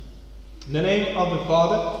In the name of the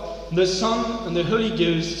Father, the Son, and the Holy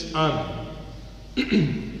Ghost.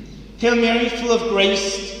 Amen. Hail Mary, full of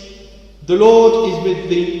grace, the Lord is with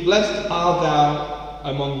thee. Blessed art thou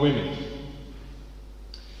among women.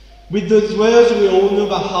 With those words we all know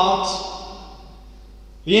by heart,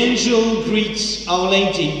 the angel greets Our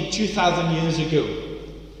Lady 2,000 years ago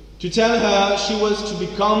to tell her she was to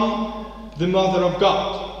become the Mother of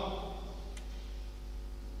God.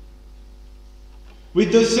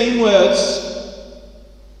 With those same words,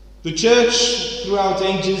 the Church throughout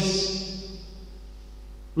ages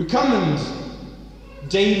recommends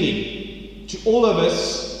daily to all of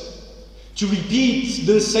us to repeat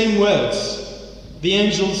those same words the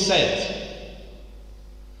angel said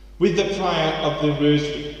with the prayer of the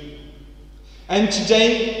Rosary. And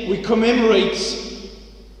today we commemorate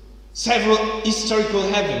several historical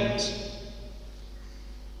events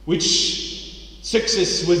which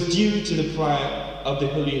success was due to the prayer of the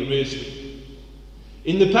Holy Rosary.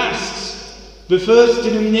 In the past, the first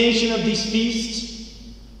denomination of this feast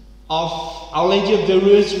of Our Lady of the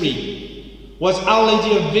Rosary was Our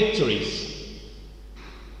Lady of Victories,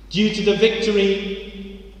 due to the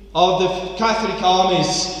victory of the Catholic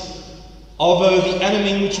armies over the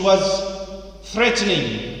enemy which was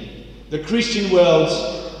threatening the Christian world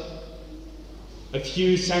a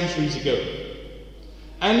few centuries ago.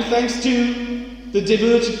 And thanks to the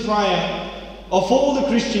devoted prayer of all the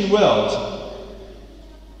Christian world,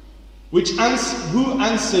 who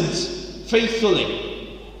answered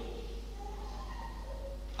faithfully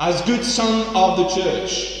as good son of the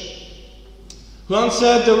Church, who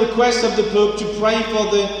answered the request of the Pope to pray for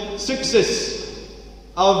the success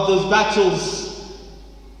of those battles,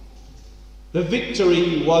 the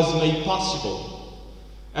victory was made possible.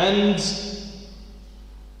 And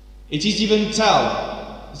it is even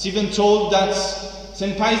told that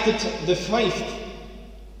St. Pius V,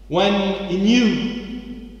 when he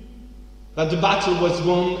knew that the battle was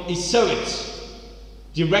won, he saw it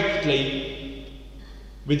directly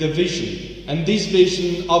with a vision. And this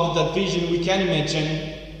vision, of that vision, we can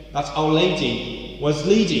imagine that Our Lady was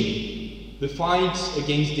leading the fight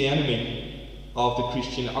against the enemy of the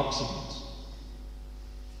Christian Occident.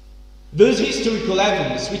 Those historical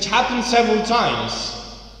events, which happened several times,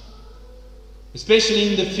 especially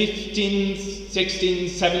in the 15th, 16th,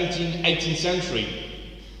 17th, 18th century.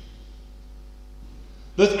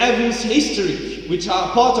 Those events historic, which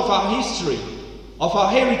are part of our history, of our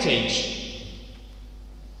heritage,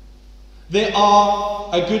 they are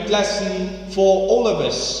a good lesson for all of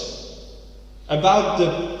us about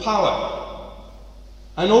the power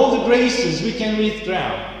and all the graces we can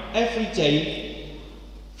withdraw every day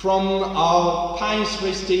from our pious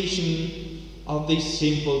recitation of this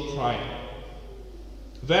simple prayer.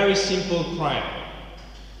 Very simple prayer,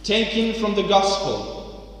 taken from the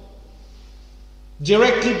Gospel,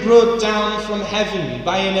 directly brought down from heaven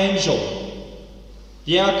by an angel,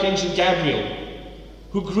 the Archangel Gabriel,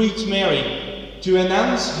 who greets Mary to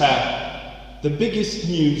announce her the biggest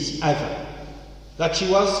news ever, that she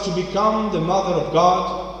was to become the Mother of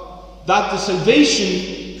God, that the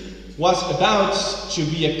salvation was about to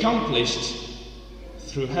be accomplished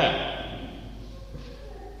through her.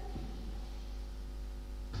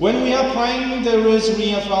 When we are praying the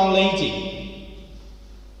Rosary of Our Lady,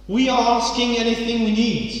 we are asking anything we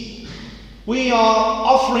need. We are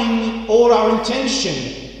offering all our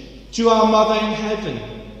intention to our Mother in heaven,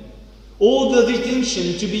 all the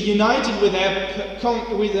intention to be united with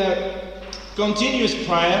her continuous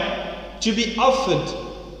prayer, to be offered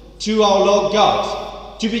to our Lord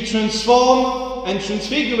God, to be transformed and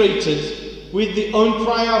transfigurated with the own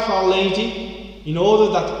prayer of Our Lady, in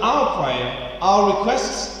order that our prayer, our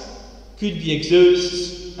requests could be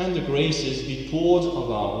exhausted and the graces be poured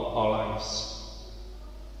over our lives.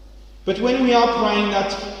 But when we are praying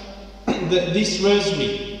this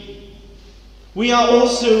Rosary, we are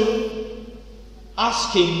also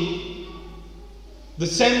asking the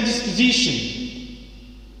same disposition,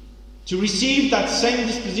 to receive that same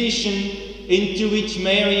disposition into which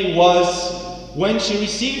Mary was when she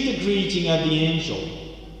received the greeting of the angel.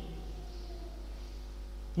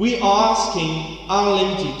 We are asking Our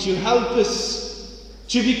Lady to help us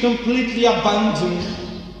to be completely abandoned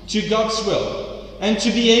to God's will and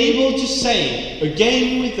to be able to say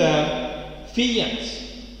again with her, Fiat,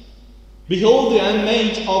 behold the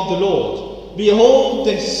handmaid of the Lord, behold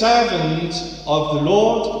the servant of the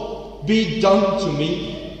Lord, be done to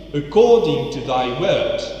me according to thy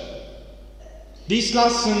word. This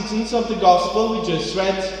last sentence of the Gospel we just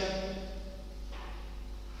read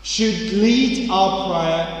should lead our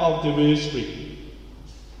prayer of the Rosary,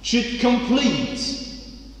 should complete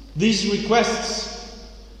these requests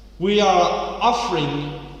we are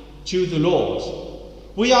offering to the Lord.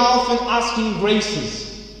 We are often asking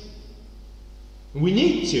graces. We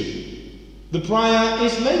need to. The prayer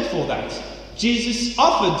is made for that. Jesus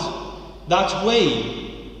offered that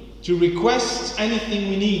way to request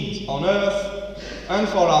anything we need on earth and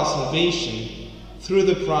for our salvation through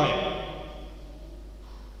the prayer.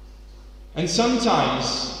 And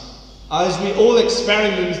sometimes, as we all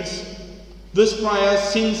experiment, this prayer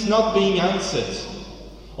seems not being answered,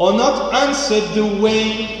 or not answered the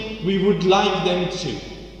way we would like them to.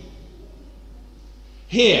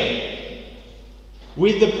 Here,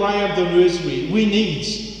 with the prayer of the Rosary, we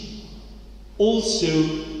need also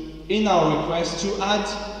in our request to add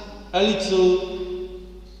a little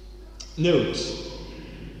note.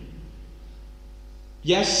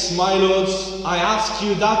 Yes, my Lord, I ask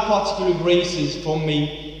you that particular graces for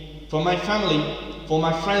me, for my family, for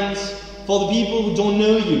my friends, for the people who don't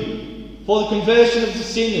know you, for the conversion of the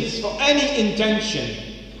sinners, for any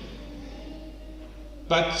intention.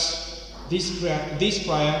 But this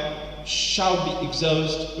prayer shall be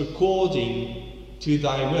exauced according to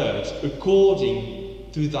thy word,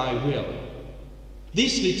 according to thy will.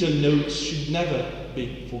 This little note should never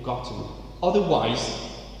be forgotten. Otherwise,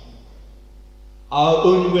 our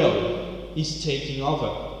own will is taking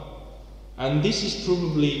over. And this is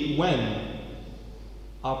probably when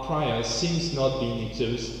our prayer seems not being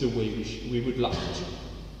exhausted the way we would like to.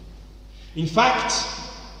 In fact,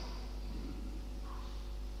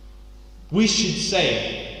 we should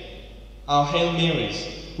say our Hail Marys.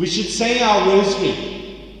 We should say our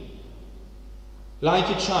Rosary like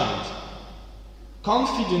a child,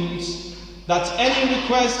 confident that any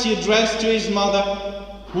request he addressed to his mother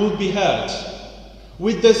would be heard,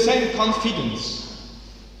 with the same confidence.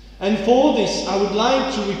 And for this, I would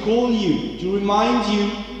like to recall you, to remind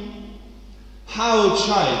you how a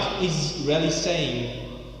child is really saying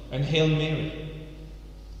an Hail Mary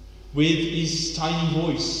with his tiny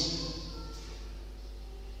voice,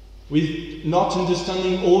 with not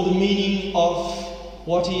understanding all the meaning of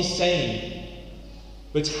what he is saying,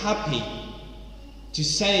 but happy to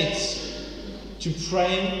say it, to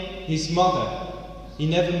pray his mother he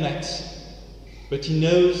never met, but he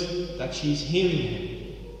knows that she is hearing him.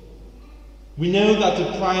 We know that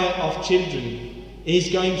the prayer of children is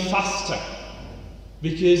going faster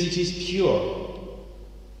because it is pure,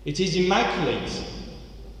 it is immaculate,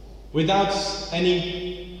 without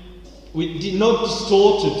any, not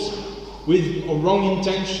distorted with wrong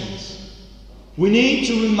intentions. We need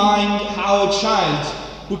to remind how a child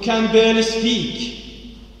who can barely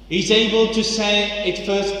speak is able to say its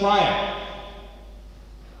first prayer.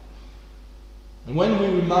 And when we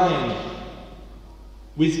remind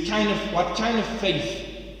with what kind of faith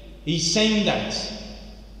he's saying that,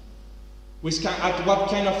 at what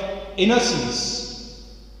kind of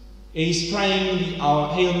innocence he's praying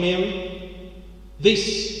our Hail Mary,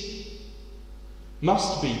 this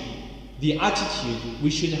must be the attitude we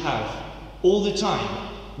should have all the time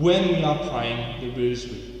when we are praying the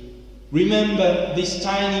Rosary. Remember this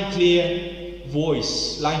tiny clear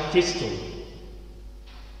voice like crystal,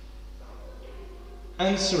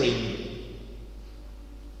 answering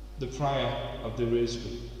the prayer of the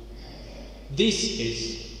Rosary. This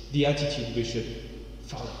is the attitude we should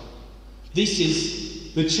follow. This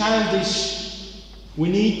is the childish we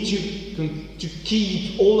need to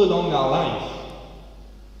keep all along our life.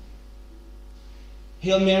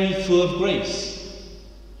 Hail Mary, full of grace.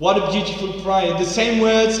 What a beautiful prayer. The same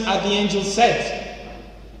words as the angel said.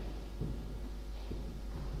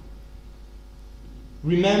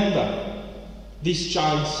 Remember this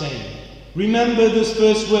child saying. Remember those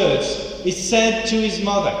first words he said to his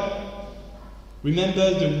mother. Remember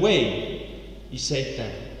the way he said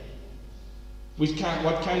them.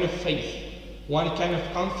 What kind of faith, what kind of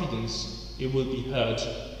confidence it will be heard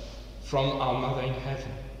from our Mother in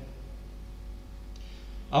heaven.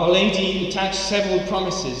 Our Lady attached several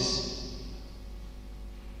promises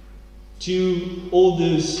to all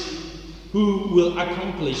those who will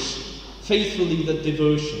accomplish faithfully that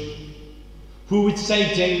devotion, who would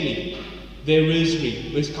say daily their Rosary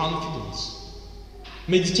with confidence,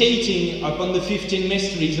 meditating upon the 15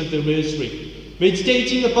 mysteries of the Rosary,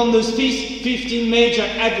 meditating upon those 15 major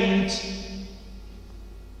events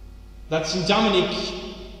that St. Dominic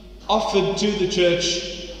offered to the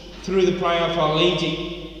Church through the prayer of Our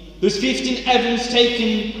Lady, those 15 events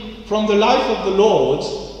taken from the life of the Lord,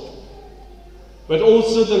 but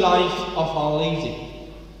also the life of Our Lady.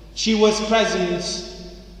 She was present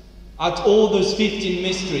at all those 15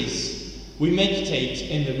 mysteries we meditate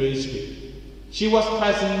in the Rosary. She was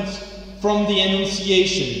present from the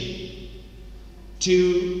Annunciation,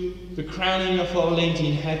 to the crowning of Our Lady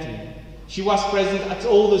in heaven. She was present at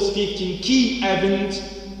all those 15 key events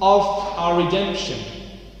of our redemption.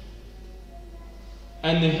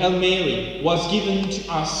 And the Hail Mary was given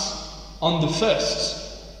to us on the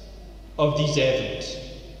first of these events.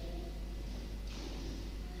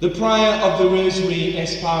 The prayer of the Rosary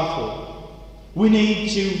is powerful. We need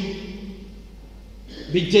to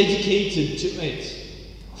be dedicated to it,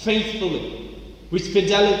 faithfully, with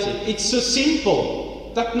fidelity. It's so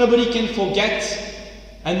simple that nobody can forget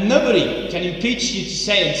and nobody can impeach you to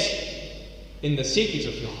say it in the secret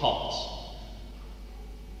of your heart.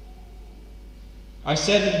 I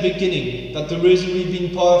said at the beginning that the Rosary has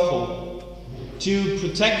been powerful to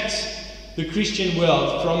protect the Christian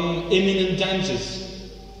world from imminent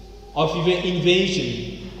dangers of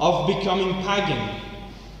invasion, of becoming pagan.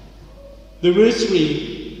 The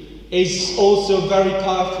Rosary is also very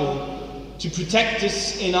powerful to protect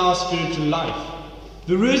us in our spiritual life.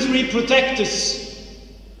 The Rosary protects us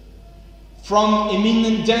from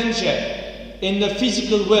imminent danger in the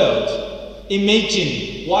physical world.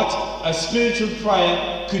 Imagine what a spiritual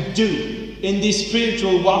prayer could do in this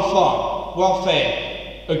spiritual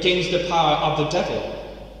warfare against the power of the devil.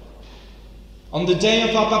 On the day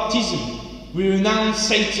of our baptism, we renounce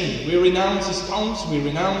Satan, we renounce his taunts, we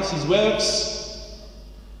renounce his works.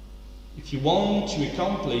 If you want to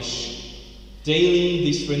accomplish daily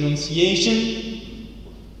this renunciation,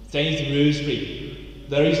 say the Rosary.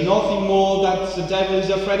 There is nothing more that the devil is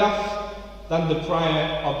afraid of than the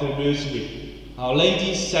prayer of the Rosary. Our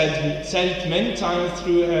Lady said it many times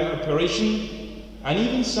through her apparition, and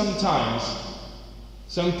even sometimes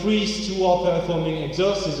some priests who are performing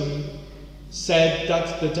exorcism said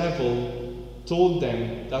that the devil told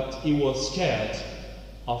them that he was scared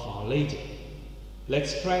of Our Lady.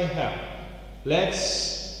 Let's pray her.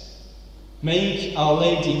 Let's make Our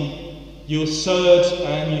Lady your sword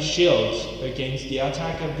and your shield against the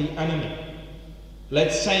attack of the enemy.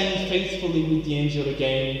 Let's say faithfully with the angel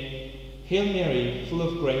again, Hail Mary, full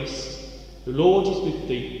of grace, the Lord is with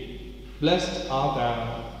thee. Blessed art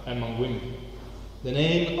thou among women. In the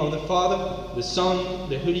name of the Father, the Son,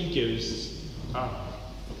 the Holy Ghost. Amen.